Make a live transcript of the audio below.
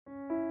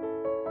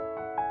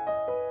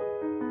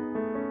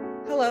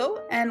Hello,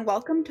 and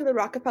welcome to the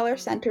Rockefeller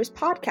Center's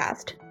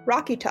podcast,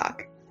 Rocky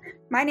Talk.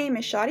 My name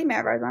is Shadi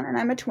Mavarzan, and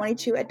I'm a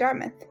 22 at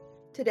Dartmouth.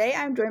 Today,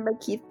 I'm joined by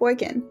Keith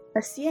Boykin, a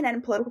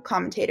CNN political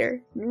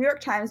commentator, New York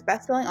Times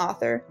bestselling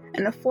author,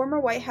 and a former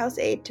White House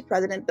aide to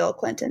President Bill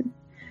Clinton.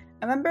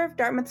 A member of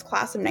Dartmouth's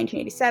class of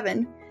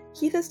 1987,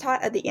 Keith is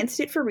taught at the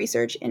Institute for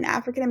Research in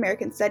African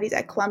American Studies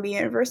at Columbia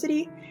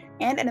University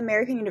and at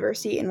American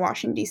University in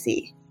Washington,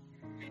 D.C.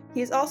 He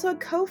is also a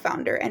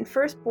co-founder and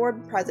first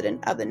board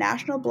president of the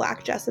National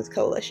Black Justice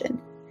Coalition.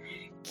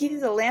 Keith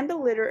is a Lambda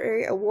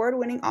Literary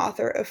Award-winning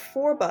author of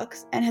 4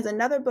 books and has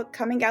another book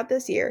coming out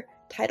this year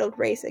titled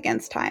Race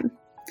Against Time.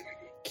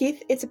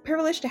 Keith, it's a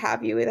privilege to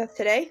have you with us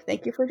today.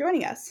 Thank you for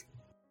joining us.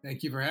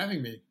 Thank you for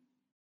having me.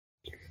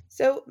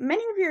 So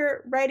many of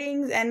your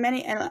writings and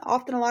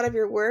often a lot of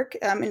your work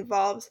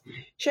involves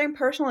sharing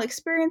personal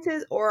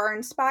experiences or are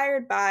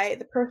inspired by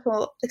the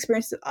personal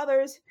experiences of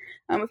others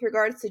with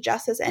regards to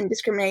justice and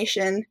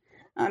discrimination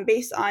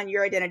based on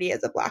your identity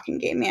as a Black and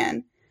gay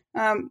man.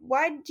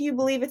 Why do you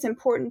believe it's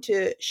important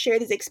to share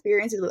these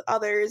experiences with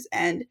others,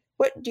 and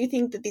what do you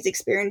think that these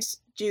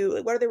experiences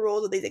do? What are the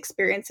roles of these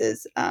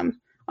experiences on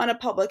a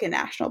public and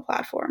national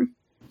platform?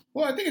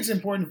 Well, I think it's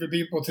important for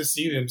people to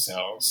see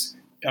themselves.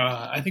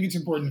 I think it's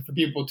important for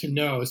people to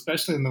know,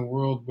 especially in the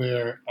world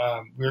where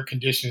we're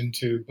conditioned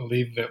to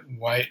believe that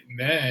white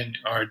men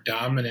are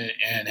dominant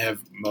and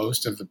have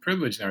most of the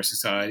privilege in our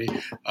society,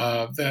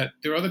 that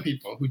there are other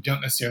people who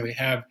don't necessarily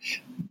have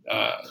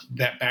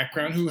that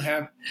background, who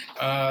have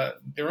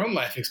their own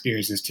life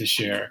experiences to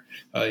share.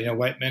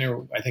 White men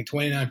are, I think,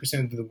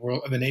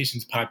 29% of the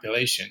nation's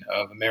population,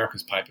 of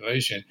America's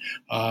population,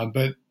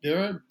 but there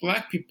are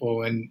Black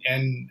people and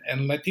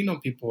Latino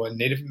people and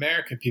Native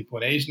American people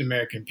and Asian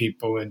American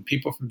people and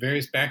people from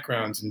various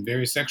backgrounds and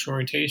various sexual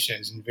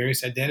orientations and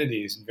various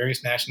identities and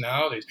various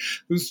nationalities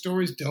whose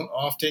stories don't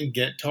often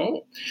get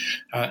told.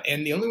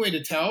 And the only way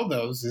to tell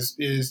those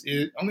is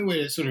only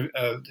way to sort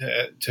of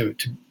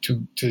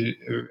to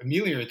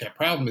ameliorate that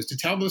problem is to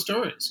tell those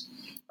stories.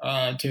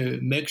 To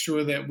make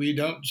sure that we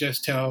don't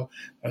just tell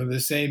the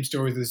same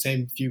stories of the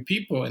same few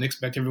people and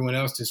expect everyone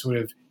else to sort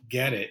of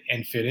get it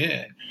and fit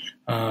in.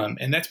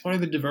 And that's part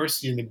of the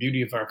diversity and the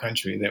beauty of our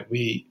country, that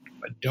we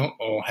don't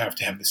all have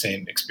to have the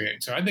same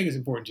experience. So I think it's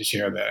important to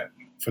share that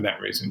for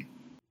that reason.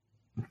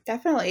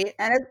 Definitely.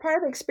 And as part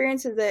of the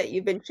experiences that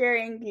you've been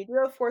sharing, you do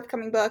have a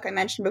forthcoming book I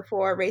mentioned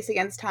before, Race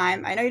Against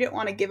Time. I know you didn't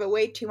want to give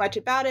away too much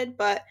about it,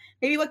 but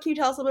maybe what can you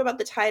tell us a little bit about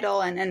the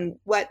title and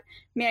what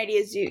main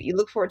ideas you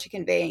look forward to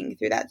conveying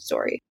through that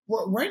story?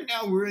 Well, right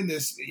now we're in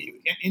this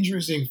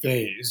interesting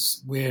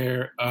phase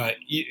where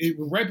we're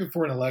right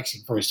before an election,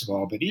 first of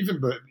all, but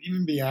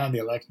even beyond the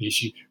election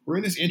issue, we're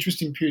in this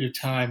interesting period of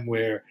time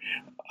where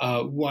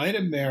white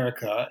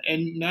America,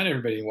 and not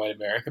everybody in white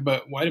America,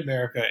 but white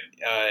America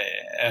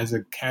as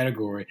a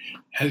category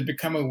has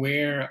become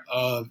aware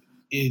of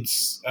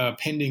its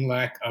pending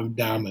lack of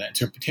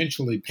dominance, or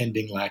potentially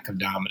pending lack of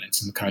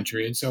dominance in the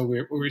country. And so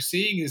what we're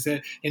seeing is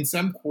that in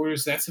some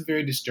quarters, that's a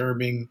very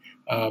disturbing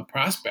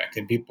prospect,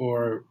 and people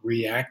are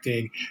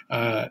reacting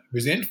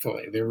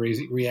resentfully. They're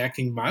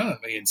reacting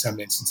violently in some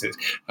instances.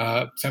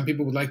 Some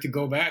people would like to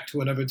go back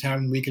to another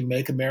time when we can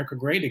make America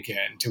great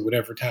again, to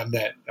whatever time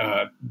that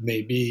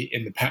may be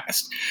in the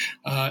past.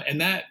 And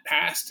that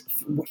past,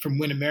 from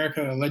when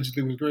America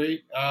allegedly was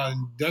great,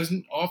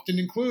 doesn't often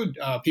include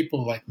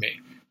people like me.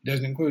 It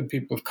doesn't include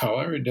people of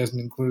color. It doesn't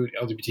include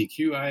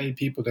LGBTQIA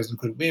people. It doesn't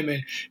include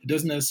women. It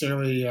doesn't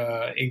necessarily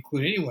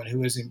include anyone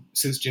who isn't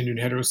cisgendered,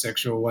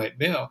 heterosexual, white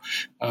male.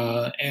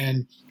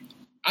 And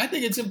I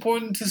think it's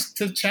important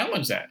to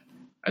challenge that.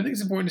 I think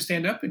it's important to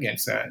stand up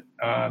against that.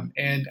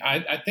 And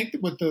I think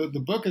that what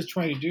the book is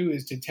trying to do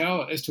is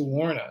to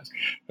warn us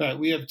that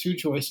we have 2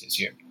 choices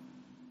here.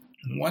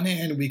 On one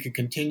hand, we could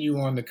continue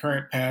on the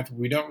current path where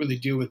we don't really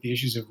deal with the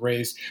issues of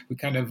race. We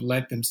kind of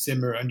let them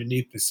simmer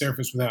underneath the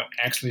surface without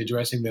actually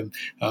addressing them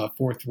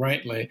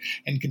forthrightly,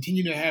 and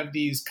continue to have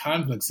these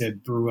conflicts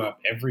that brew up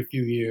every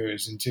few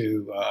years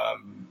into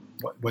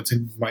what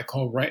might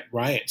call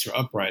riots or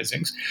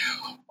uprisings.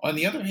 On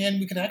the other hand,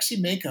 we could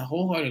actually make a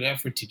wholehearted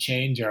effort to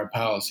change our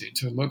policy,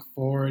 to look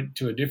forward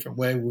to a different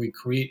way where we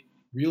create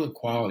real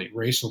equality,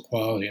 racial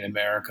equality in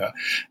America,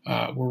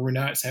 where we're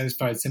not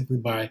satisfied simply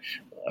by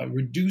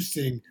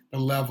reducing the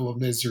level of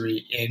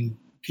misery in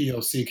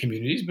POC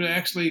communities, but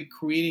actually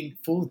creating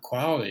full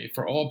equality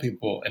for all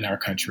people in our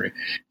country.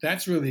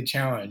 That's really the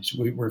challenge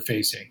we're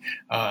facing.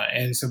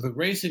 And so the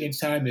race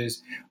against time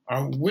is,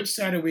 which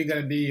side are we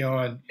going to be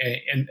on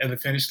at the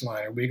finish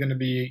line? Are we going to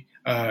be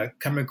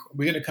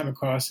come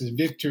across as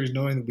victors,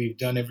 knowing that we've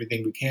done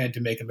everything we can to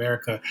make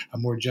America a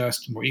more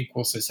just, more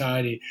equal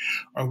society?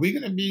 Are we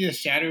going to be a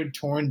shattered,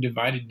 torn,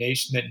 divided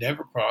nation that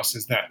never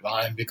crosses that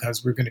line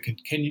because we're going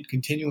to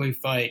continually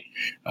fight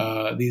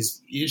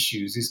these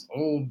issues, these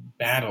old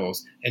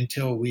battles,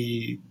 until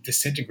we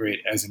disintegrate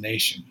as a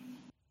nation?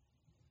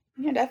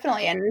 Yeah,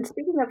 definitely. And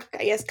speaking of,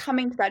 I guess,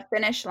 coming to that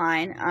finish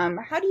line,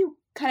 how do you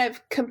kind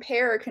of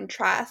compare or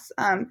contrast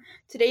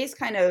today's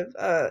kind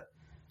of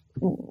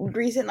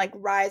recent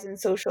rise in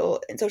social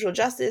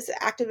justice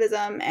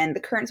activism and the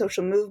current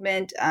social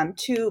movement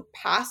to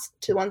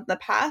ones in the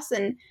past,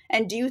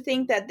 and do you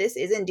think that this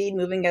is indeed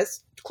moving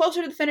us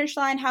closer to the finish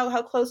line?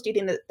 How close do you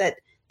think that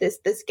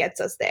this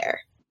gets us there?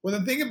 Well,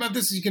 the thing about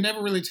this is you can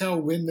never really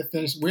tell where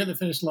the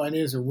finish line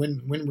is, or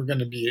when we're going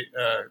to be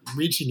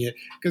reaching it,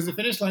 because the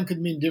finish line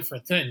could mean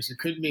different things. It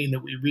could mean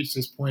that we reach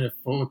this point of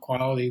full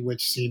equality,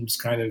 which seems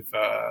kind of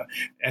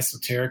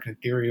esoteric and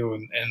ethereal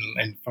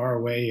and far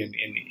away and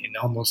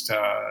almost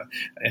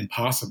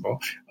impossible.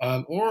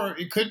 Or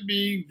it could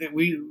be that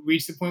we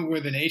reach the point where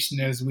the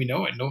nation as we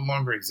know it no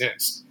longer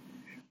exists.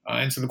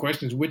 And so the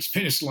question is, which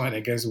finish line,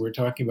 I guess, we're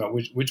talking about,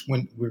 which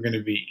one we're going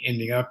to be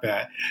ending up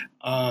at.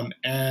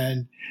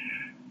 And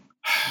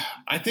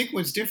I think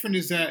what's different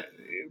is that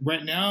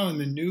right now in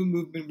the new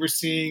movement we're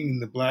seeing,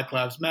 the Black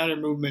Lives Matter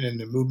movement and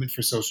the movement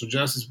for social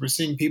justice, we're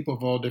seeing people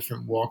of all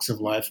different walks of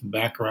life and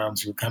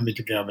backgrounds who are coming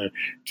together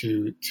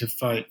to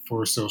fight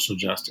for social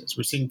justice.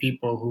 We're seeing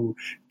people who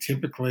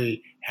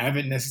typically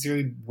haven't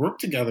necessarily worked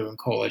together in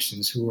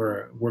coalitions who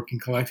are working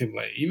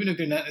collectively, even if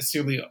they're not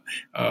necessarily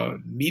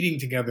meeting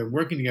together,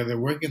 working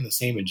in the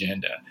same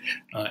agenda.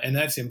 And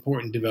that's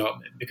important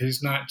development, because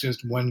it's not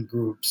just one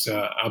group's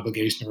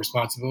obligation or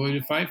responsibility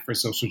to fight for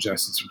social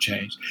justice or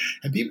change.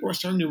 And people are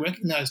starting to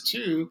recognize,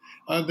 too,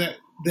 that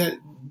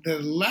the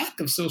lack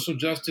of social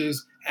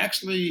justice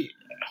actually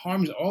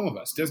harms all of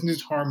us. It doesn't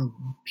just harm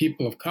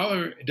people of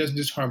color. It doesn't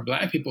just harm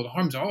Black people. It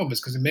harms all of us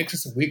because it makes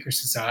us a weaker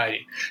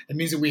society. It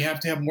means that we have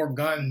to have more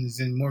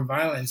guns and more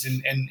violence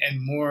and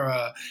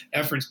more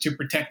efforts to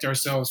protect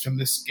ourselves from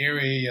this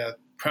scary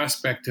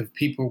prospect of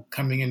people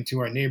coming into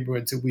our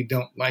neighborhoods that we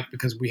don't like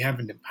because we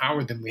haven't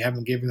empowered them. We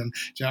haven't given them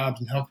jobs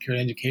and healthcare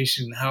and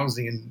education and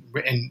housing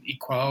and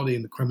equality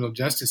in the criminal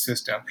justice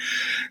system.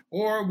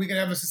 Or we can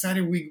have a society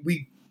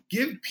we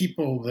give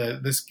people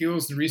the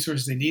skills and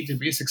resources they need to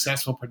be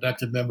successful,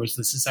 productive members of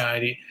the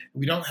society.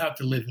 We don't have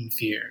to live in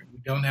fear. We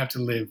don't have to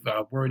live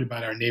worried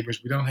about our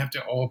neighbors. We don't have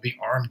to all be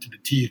armed to the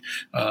teeth,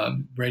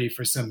 ready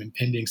for some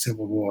impending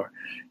civil war.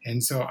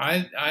 And so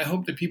I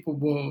hope that people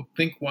will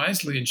think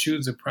wisely and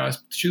choose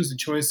the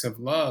choice of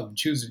love,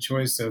 choose the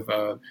choice of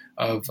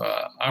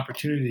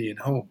opportunity and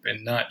hope,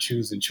 and not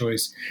choose the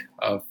choice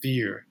of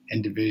fear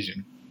and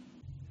division.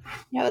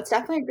 Yeah, that's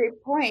definitely a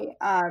great point.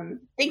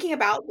 Thinking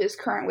about this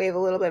current wave a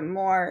little bit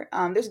more,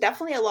 there's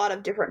definitely a lot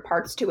of different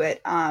parts to it.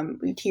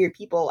 We hear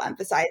people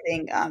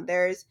emphasizing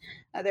there is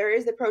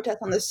the protest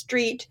on the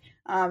street,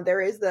 there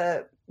is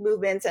the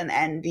movements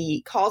and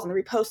the calls and the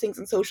repostings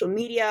on social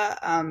media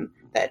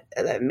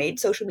that made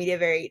social media a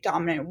very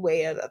dominant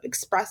way of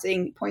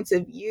expressing points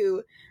of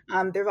view.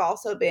 There have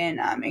also been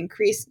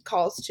increased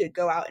calls to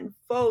go out and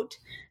vote.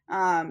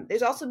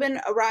 There's also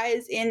been a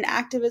rise in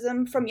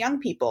activism from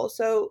young people.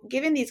 So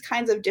given these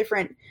kinds of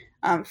different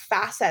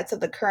facets of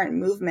the current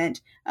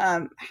movement,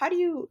 how do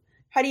you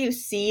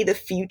see the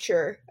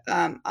future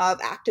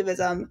of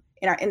activism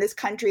in this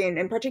country,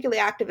 and particularly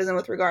activism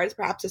with regards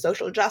perhaps to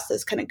social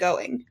justice kind of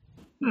going?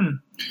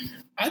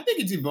 I think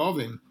it's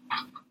evolving.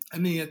 I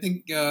mean, I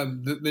think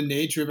the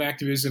nature of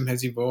activism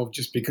has evolved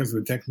just because of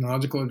the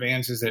technological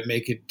advances that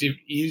make it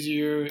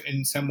easier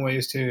in some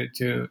ways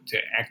to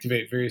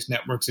activate various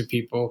networks of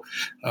people.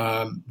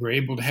 We're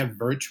able to have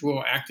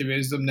virtual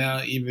activism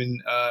now,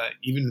 even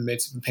in the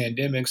midst of the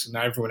pandemic. So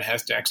not everyone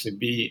has to actually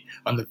be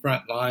on the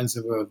front lines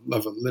of a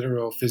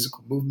literal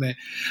physical movement.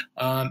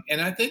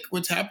 And I think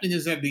what's happening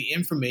is that the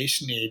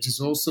information age has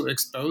also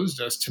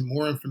exposed us to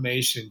more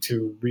information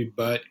to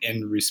rebut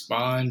and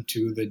respond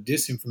to the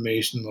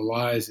disinformation, the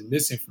lies, and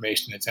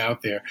misinformation that's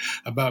out there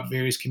about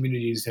various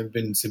communities have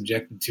been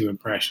subjected to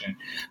oppression.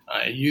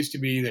 It used to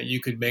be that you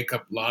could make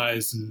up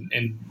lies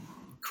and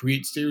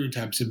create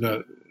stereotypes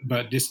about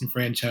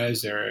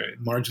disenfranchised or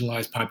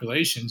marginalized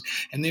populations,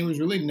 and there was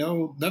really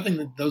nothing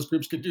that those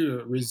groups could do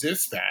to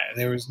resist that. And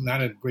there was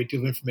not a great deal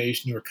of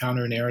information or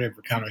counter narrative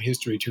or counter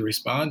history to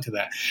respond to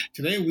that.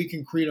 Today, we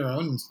can create our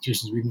own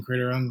institutions, we can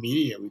create our own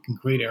media, we can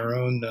create our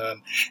own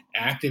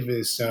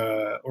activist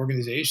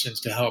organizations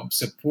to help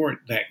support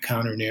that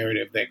counter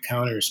narrative, that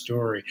counter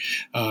story,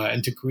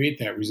 and to create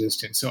that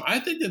resistance. So I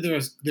think that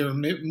there are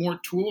more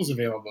tools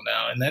available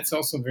now, and that's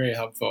also very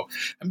helpful.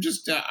 I'm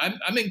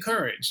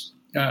encouraged.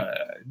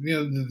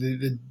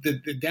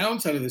 The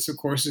downside of this, of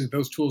course, is that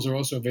those tools are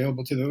also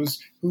available to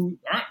those who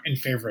aren't in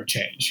favor of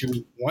change,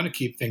 who want to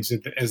keep things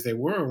as they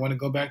were, or want to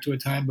go back to a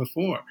time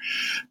before.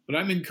 But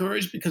I'm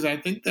encouraged because I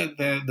think that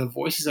the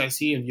voices I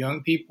see of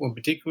young people in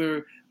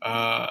particular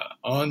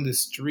on the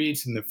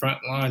streets and the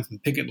front lines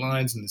and picket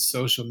lines and the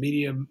social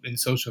media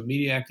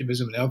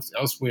activism and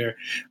elsewhere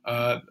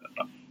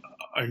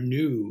are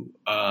new,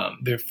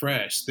 they're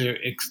fresh, they're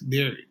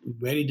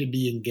ready to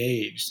be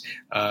engaged.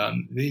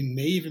 They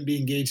may even be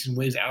engaged in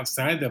ways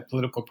outside the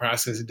political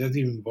process. It doesn't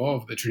even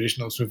involve the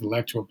traditional sort of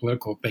electoral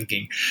political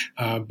thinking,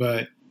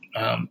 but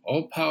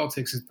all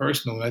politics is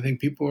personal. And I think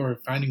people are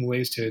finding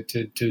ways to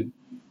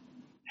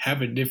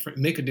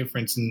make a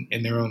difference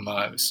in their own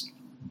lives.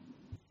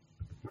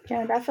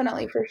 Yeah,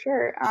 definitely, for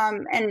sure.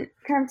 And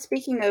kind of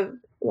speaking of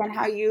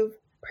how you've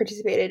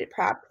participated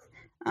perhaps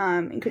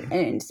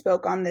and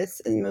spoke on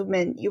this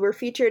movement. You were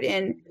featured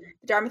in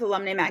the Dartmouth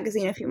Alumni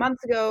magazine a few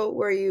months ago,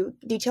 where you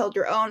detailed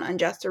your own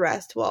unjust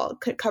arrest while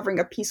covering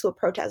a peaceful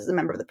protest as a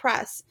member of the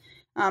press.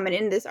 And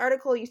in this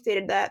article, you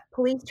stated that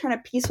police turn a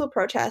peaceful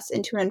protest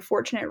into an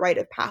unfortunate rite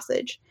of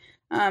passage.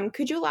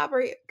 Could you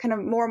elaborate kind of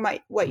more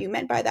what you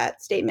meant by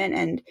that statement,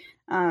 and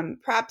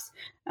perhaps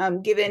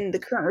given the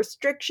current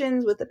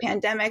restrictions with the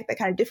pandemic that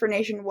kind of differ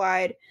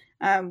nationwide,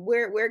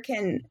 where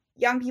can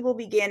young people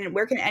begin, and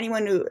where can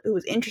anyone who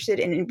is interested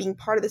in being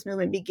part of this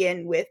movement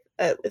begin with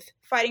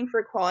fighting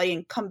for equality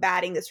and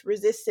combating this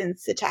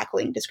resistance to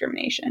tackling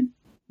discrimination?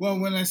 Well,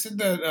 when I said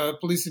that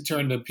police had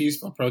turned a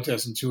peaceful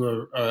protest into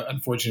an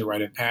unfortunate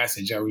rite of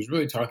passage, I was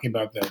really talking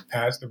about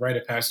the rite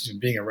of passage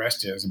of being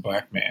arrested as a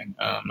Black man.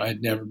 I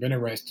had never been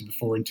arrested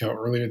before until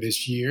earlier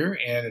this year,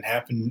 and it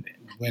happened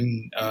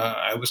when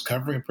I was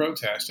covering a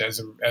protest as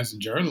a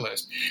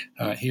journalist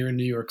here in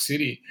New York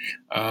City,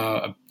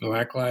 a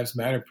Black Lives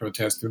Matter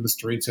protest through the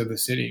streets of the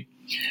city.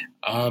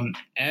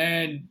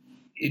 And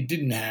it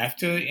didn't have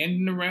to end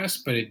in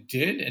arrest, but it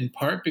did, in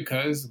part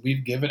because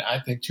we've given,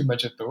 I think, too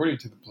much authority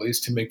to the police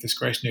to make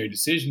discretionary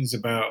decisions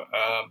about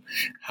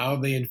how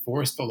they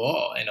enforce the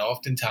law. And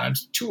most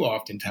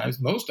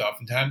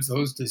oftentimes,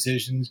 those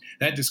decisions,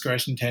 that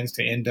discretion tends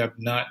to end up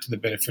not to the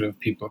benefit of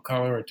people of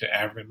color or to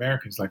African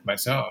Americans like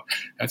myself.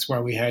 That's why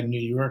we had in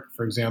New York,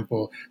 for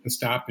example, the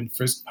stop and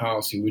frisk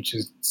policy, which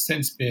has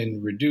since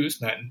been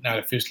reduced, not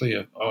officially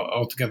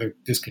altogether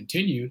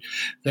discontinued,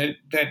 that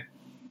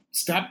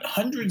stopped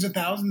hundreds of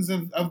thousands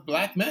of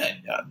Black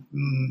men,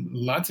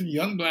 lots of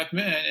young Black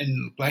men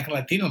and Black and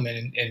Latino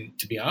men. And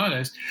to be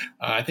honest,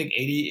 I think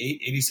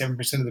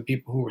 87% of the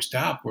people who were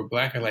stopped were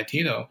Black or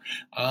Latino.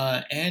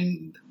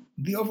 And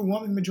the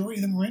overwhelming majority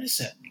of them were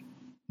innocent.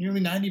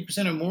 Nearly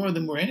 90% or more of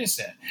them were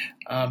innocent.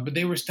 But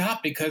they were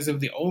stopped because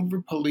of the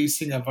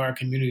over-policing of our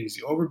communities,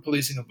 the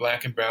over-policing of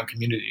Black and brown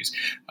communities.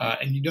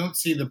 And you don't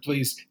see the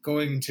police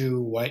going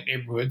into white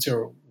neighborhoods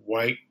or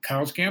white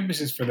college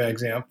campuses, for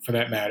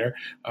that matter,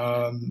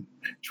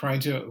 trying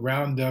to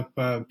round up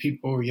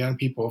young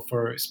people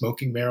for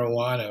smoking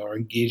marijuana or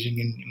engaging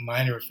in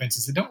minor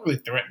offenses that don't really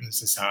threaten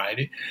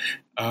society.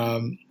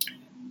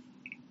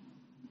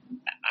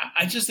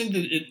 I just think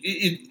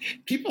that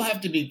people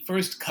have to be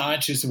first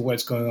conscious of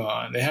what's going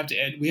on.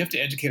 We have to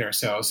educate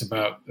ourselves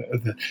about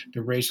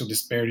the racial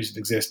disparities that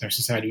exist in our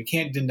society. We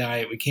can't deny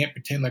it. We can't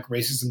pretend like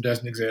racism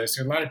doesn't exist.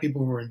 There are a lot of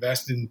people who are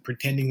invested in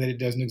pretending that it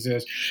doesn't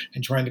exist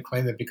and trying to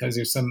claim that because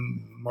there's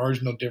some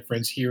marginal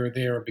difference here or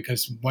there, or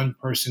because one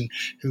person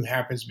who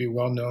happens to be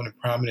well-known and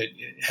prominent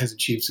has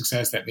achieved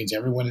success, that means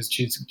everyone has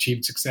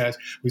achieved success.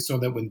 We saw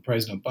that when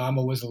President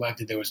Obama was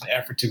elected, there was an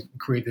effort to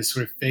create this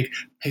sort of fake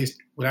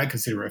what I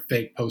consider a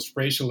fake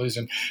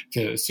post-racialism,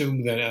 to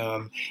assume that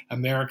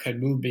America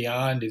had moved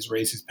beyond its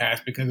racist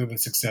past because of the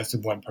success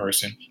of one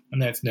person,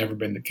 and that's never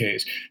been the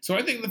case. So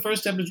I think the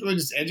first step is really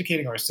just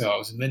educating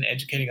ourselves and then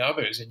educating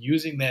others and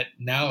using that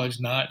knowledge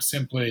not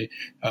simply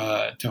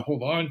to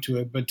hold on to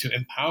it, but to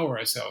empower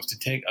ourselves, to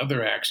take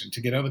other action,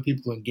 to get other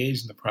people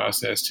engaged in the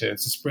process, to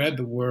spread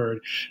the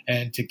word,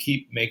 and to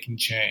keep making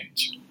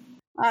change.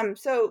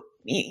 So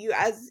you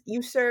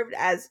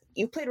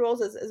played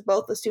roles as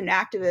both a student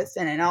activist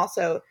and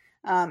also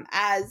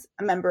as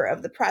a member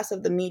of the press,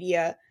 of the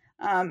media,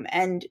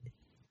 and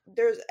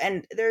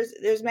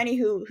there's many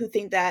who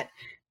think that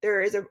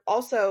there is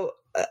also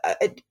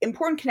an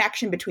important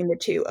connection between the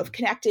two, of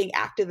connecting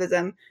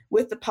activism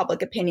with the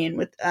public opinion,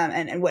 with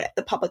and what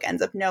the public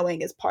ends up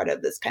knowing as part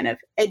of this kind of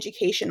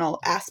educational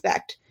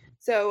aspect.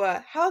 So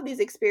how have these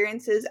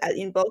experiences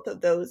in both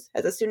of those,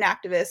 as a student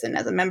activist and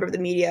as a member of the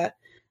media,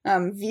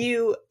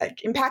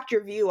 impact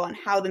your view on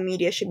how the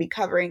media should be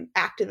covering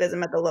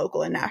activism at the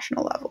local and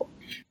national level?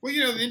 Well,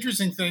 the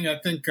interesting thing, I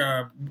think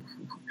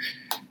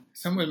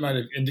someone might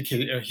have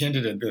indicated or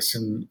hinted at this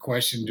in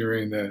question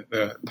during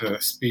the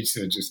speech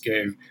that I just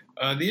gave.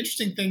 The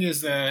interesting thing is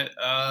that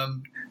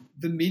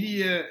the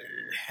media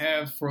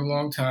have for a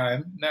long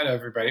time, not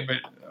everybody,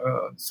 but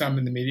some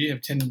in the media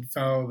have tended to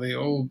follow the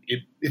old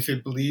if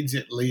it bleeds,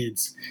 it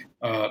leads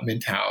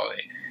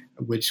mentality,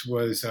 which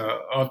was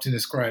often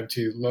ascribed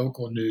to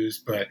local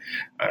news, but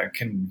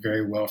can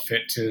very well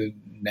fit to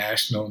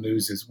national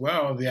news as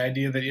well. The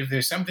idea that if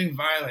there's something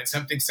violent,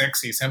 something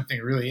sexy,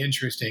 something really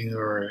interesting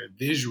or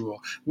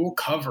visual, we'll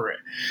cover it.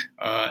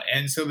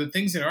 And so the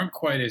things that aren't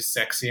quite as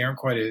sexy, aren't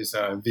quite as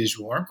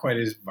visual, aren't quite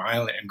as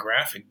violent and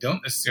graphic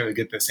don't necessarily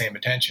get the same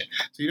attention.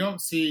 So you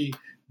don't see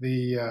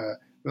the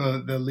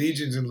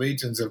legions and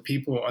legions of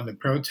people on the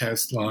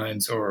protest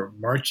lines or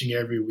marching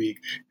every week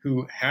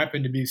who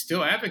happen to be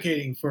still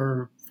advocating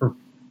for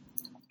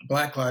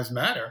Black Lives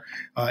Matter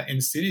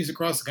in cities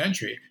across the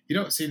country. You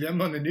don't see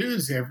them on the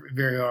news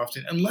very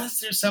often unless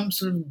there's some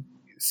sort of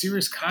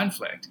serious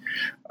conflict,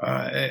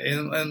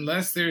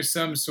 unless there's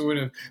some sort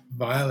of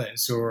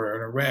violence or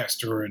an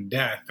arrest or a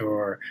death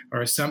or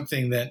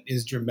something that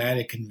is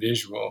dramatic and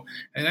visual.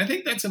 And I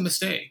think that's a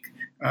mistake.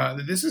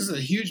 This is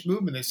a huge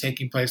movement that's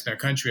taking place in our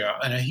country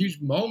and a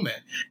huge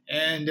moment.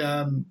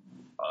 And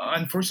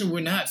unfortunately,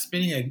 we're not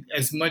spending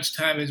as much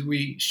time as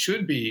we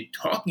should be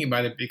talking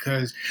about it,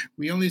 because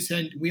we only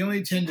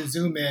tend to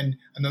zoom in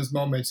on those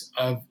moments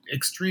of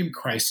extreme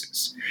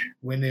crisis,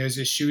 when there's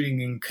a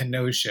shooting in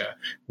Kenosha,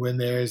 when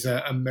there's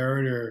a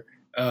murder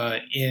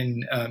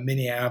in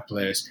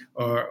Minneapolis,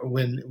 or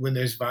when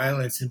there's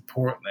violence in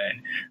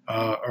Portland,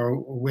 or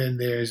when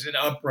there's an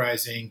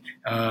uprising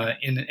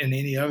in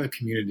any other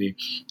community.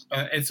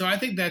 And so I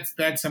think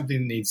that's something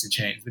that needs to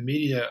change. The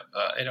media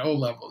at all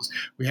levels,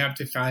 we have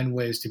to find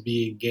ways to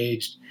be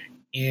engaged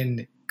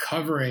in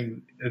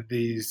covering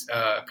these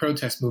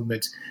protest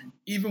movements,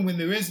 even when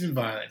there isn't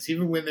violence,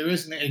 even when there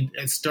isn't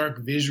a stark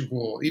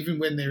visual, even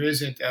when there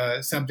isn't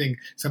some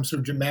sort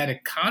of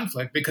dramatic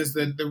conflict, because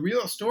the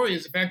real story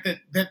is the fact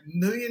that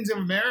millions of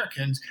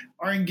Americans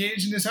are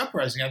engaged in this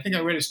uprising. I think I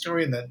read a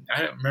story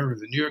I don't remember,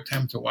 the New York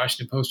Times or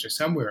Washington Post or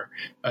somewhere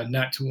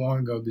not too long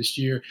ago this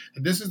year,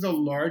 that this is the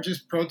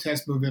largest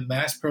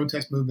mass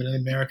protest movement in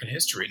American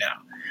history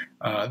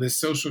now, this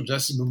social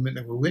justice movement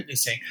that we're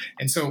witnessing.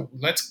 And so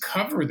let's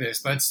cover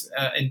this, let's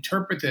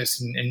interpret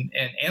this and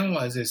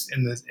analyze this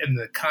in the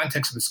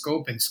context of the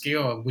scope and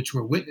scale of which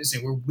we're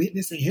witnessing. We're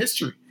witnessing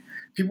history.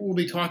 People will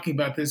be talking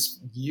about this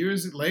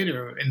years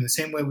later in the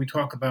same way we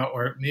talk about,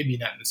 or maybe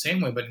not in the same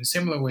way, but in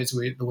similar ways,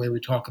 the way we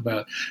talk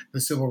about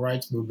the civil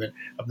rights movement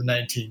of the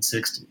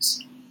 1960s.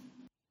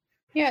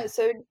 Yeah,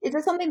 so is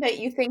this something that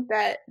you think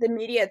that the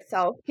media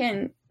itself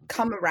can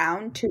come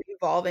around to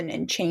evolve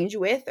and change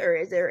with, or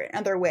is there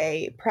another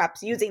way,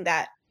 perhaps using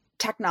that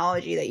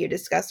technology that you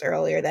discussed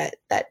earlier, that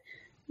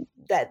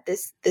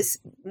this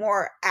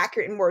more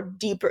accurate and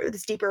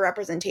deeper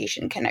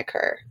representation can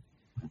occur?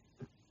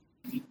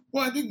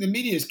 Well, I think the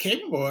media is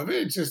capable of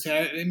it. It's just,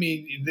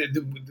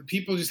 the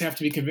people just have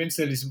to be convinced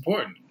that it's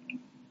important.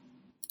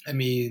 I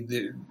mean,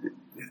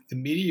 the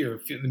media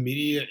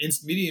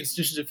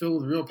institutions are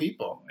filled with real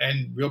people,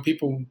 and real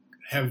people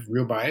have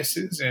real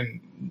biases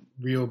and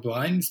real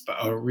blinds,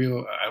 or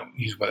real, I don't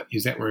use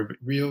that word, but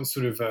real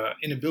sort of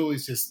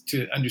inabilities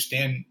to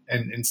understand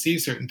and see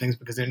certain things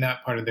because they're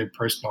not part of their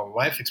personal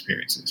life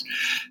experiences.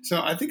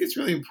 So I think it's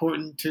really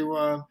important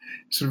to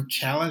sort of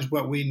challenge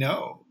what we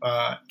know,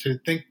 to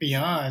think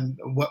beyond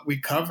what we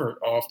cover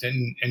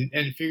often,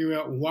 and figure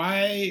out,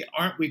 why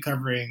aren't we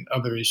covering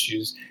other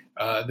issues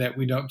that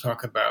we don't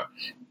talk about?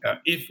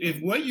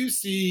 If what you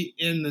see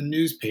in the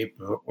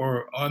newspaper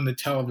or on the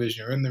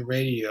television or in the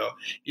radio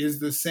is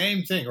the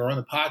same thing, or on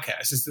the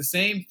podcast, it's the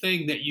same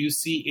thing that you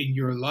see in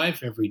your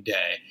life every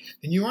day,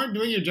 then you aren't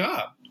doing your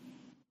job.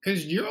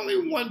 Because you're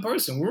only one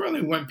person. We're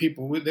only one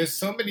people. There's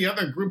so many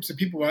other groups of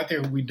people out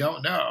there we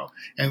don't know.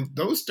 And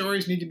those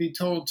stories need to be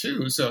told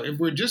too. So if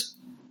we're just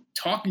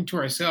talking to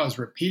ourselves,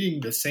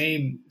 repeating the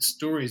same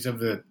stories of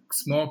the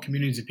small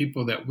communities of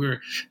people that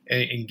we're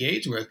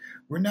engaged with,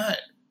 we're not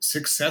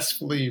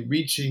successfully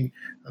reaching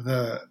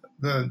the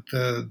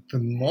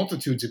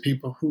multitudes of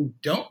people who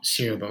don't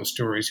share those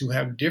stories, who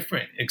have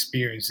different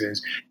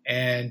experiences,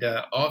 and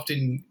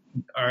often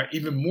are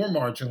even more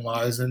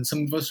marginalized than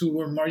some of us who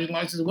were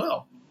marginalized as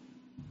well.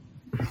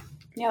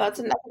 Yeah, that's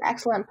an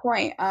excellent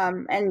point.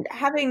 And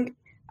having,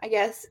 I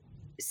guess,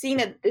 seen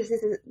that this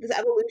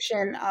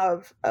evolution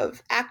of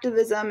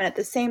activism, and at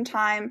the same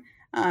time,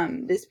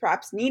 this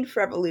perhaps need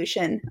for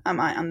evolution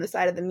on the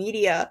side of the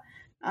media,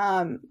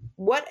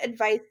 what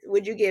advice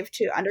would you give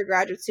to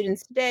undergraduate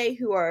students today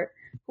who are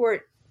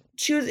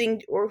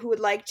choosing, or who would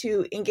like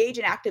to engage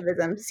in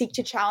activism, seek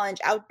to challenge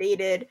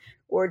outdated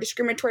or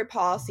discriminatory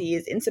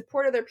policies in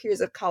support of their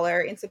peers of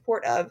color, in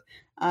support of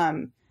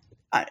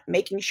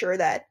making sure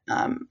that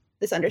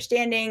this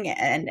understanding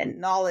and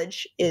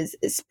knowledge is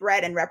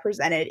spread and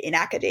represented in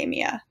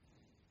academia?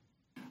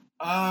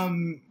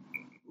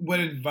 What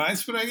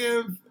advice would I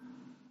give?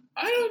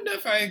 I don't know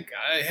if I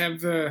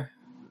have the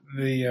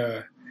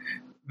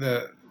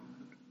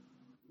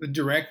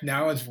direct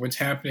knowledge of what's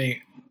happening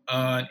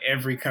on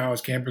every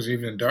college campus, or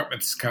even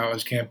Dartmouth's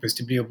college campus,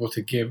 to be able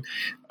to give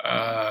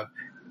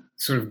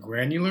sort of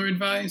granular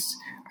advice.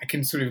 I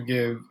can sort of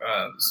give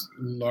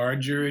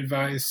larger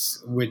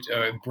advice,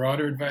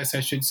 broader advice,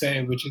 I should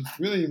say, which is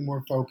really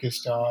more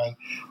focused on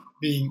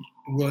being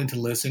willing to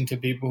listen to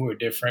people who are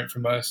different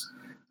from us.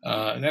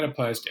 And that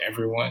applies to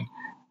everyone.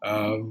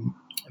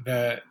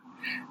 That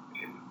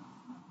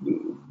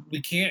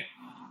we can't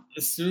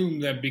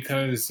assume that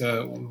because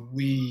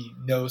we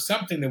know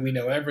something that we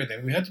know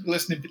everything. We have to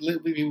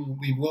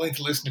be willing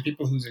to listen to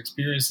people whose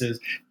experiences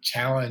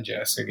challenge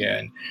us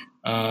again.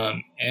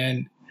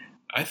 And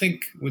I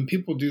think when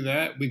people do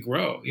that, we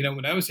grow.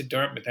 When I was at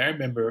Dartmouth, I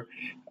remember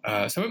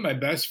some of my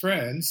best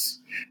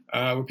friends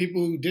were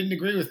people who didn't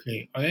agree with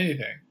me on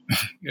anything.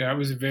 I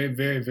was a very,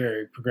 very,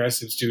 very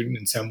progressive student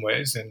in some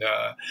ways, and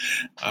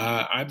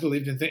I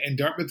believed in things. And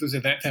Dartmouth was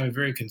at that time a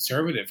very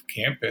conservative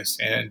campus,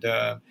 and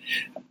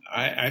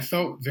I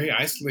felt very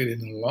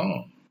isolated and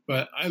alone.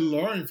 But I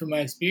learned from my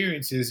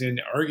experiences in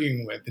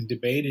arguing with and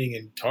debating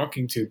and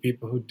talking to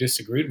people who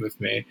disagreed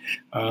with me.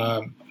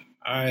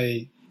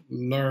 I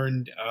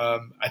learned,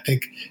 I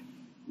think,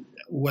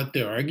 what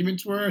their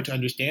arguments were, to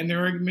understand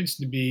their arguments,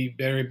 to be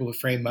better able to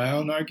frame my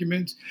own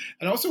arguments,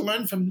 and also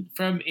learn from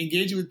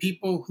engaging with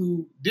people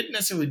who didn't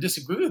necessarily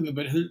disagree with me,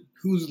 but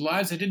whose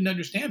lives I didn't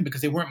understand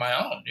because they weren't my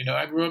own.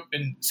 I grew up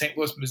in St.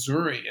 Louis,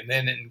 Missouri, and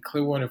then in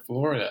Clearwater,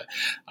 Florida.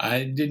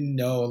 I didn't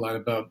know a lot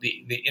about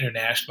the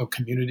international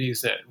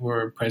communities that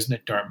were present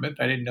at Dartmouth.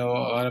 I didn't know a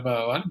lot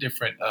about a lot of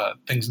different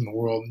things in the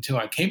world until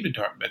I came to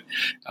Dartmouth.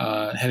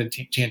 Had a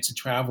chance to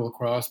travel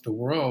across the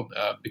world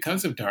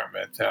because of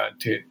Dartmouth,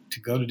 to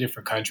go to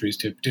different countries,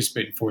 to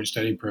participate in foreign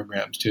study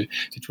programs, to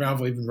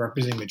travel even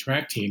representing the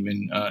track team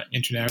in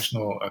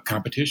international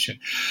competition.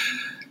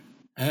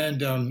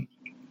 And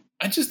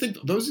I just think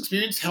those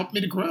experiences helped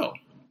me to grow.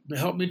 They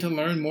helped me to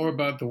learn more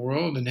about the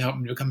world and helped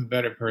me to become a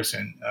better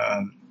person.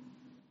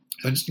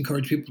 So I just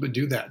encourage people to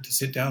do that, to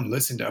sit down and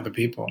listen to other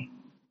people,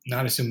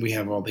 not assume we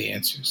have all the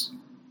answers.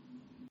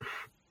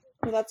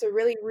 Well, that's a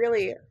really,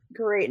 really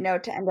great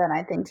note to end on,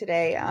 I think,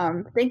 today.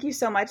 Thank you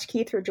so much,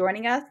 Keith, for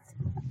joining us.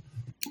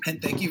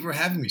 And thank you for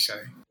having me,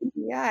 Shelley.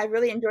 Yeah, I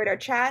really enjoyed our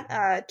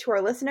chat. To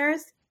our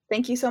listeners,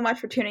 thank you so much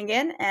for tuning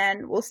in,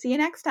 and we'll see you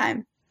next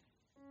time.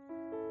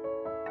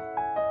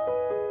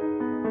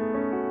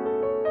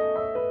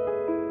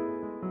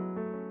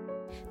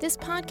 This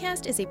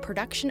podcast is a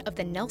production of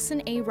the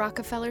Nelson A.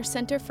 Rockefeller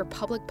Center for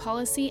Public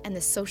Policy and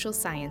the Social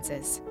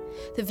Sciences.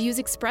 The views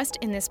expressed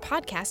in this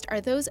podcast are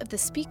those of the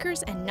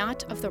speakers and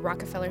not of the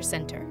Rockefeller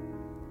Center.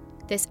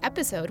 This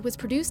episode was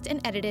produced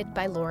and edited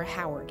by Laura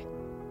Howard.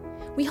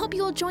 We hope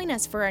you will join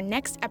us for our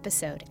next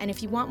episode, and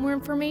if you want more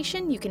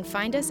information, you can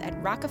find us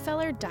at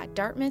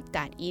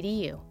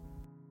rockefeller.dartmouth.edu.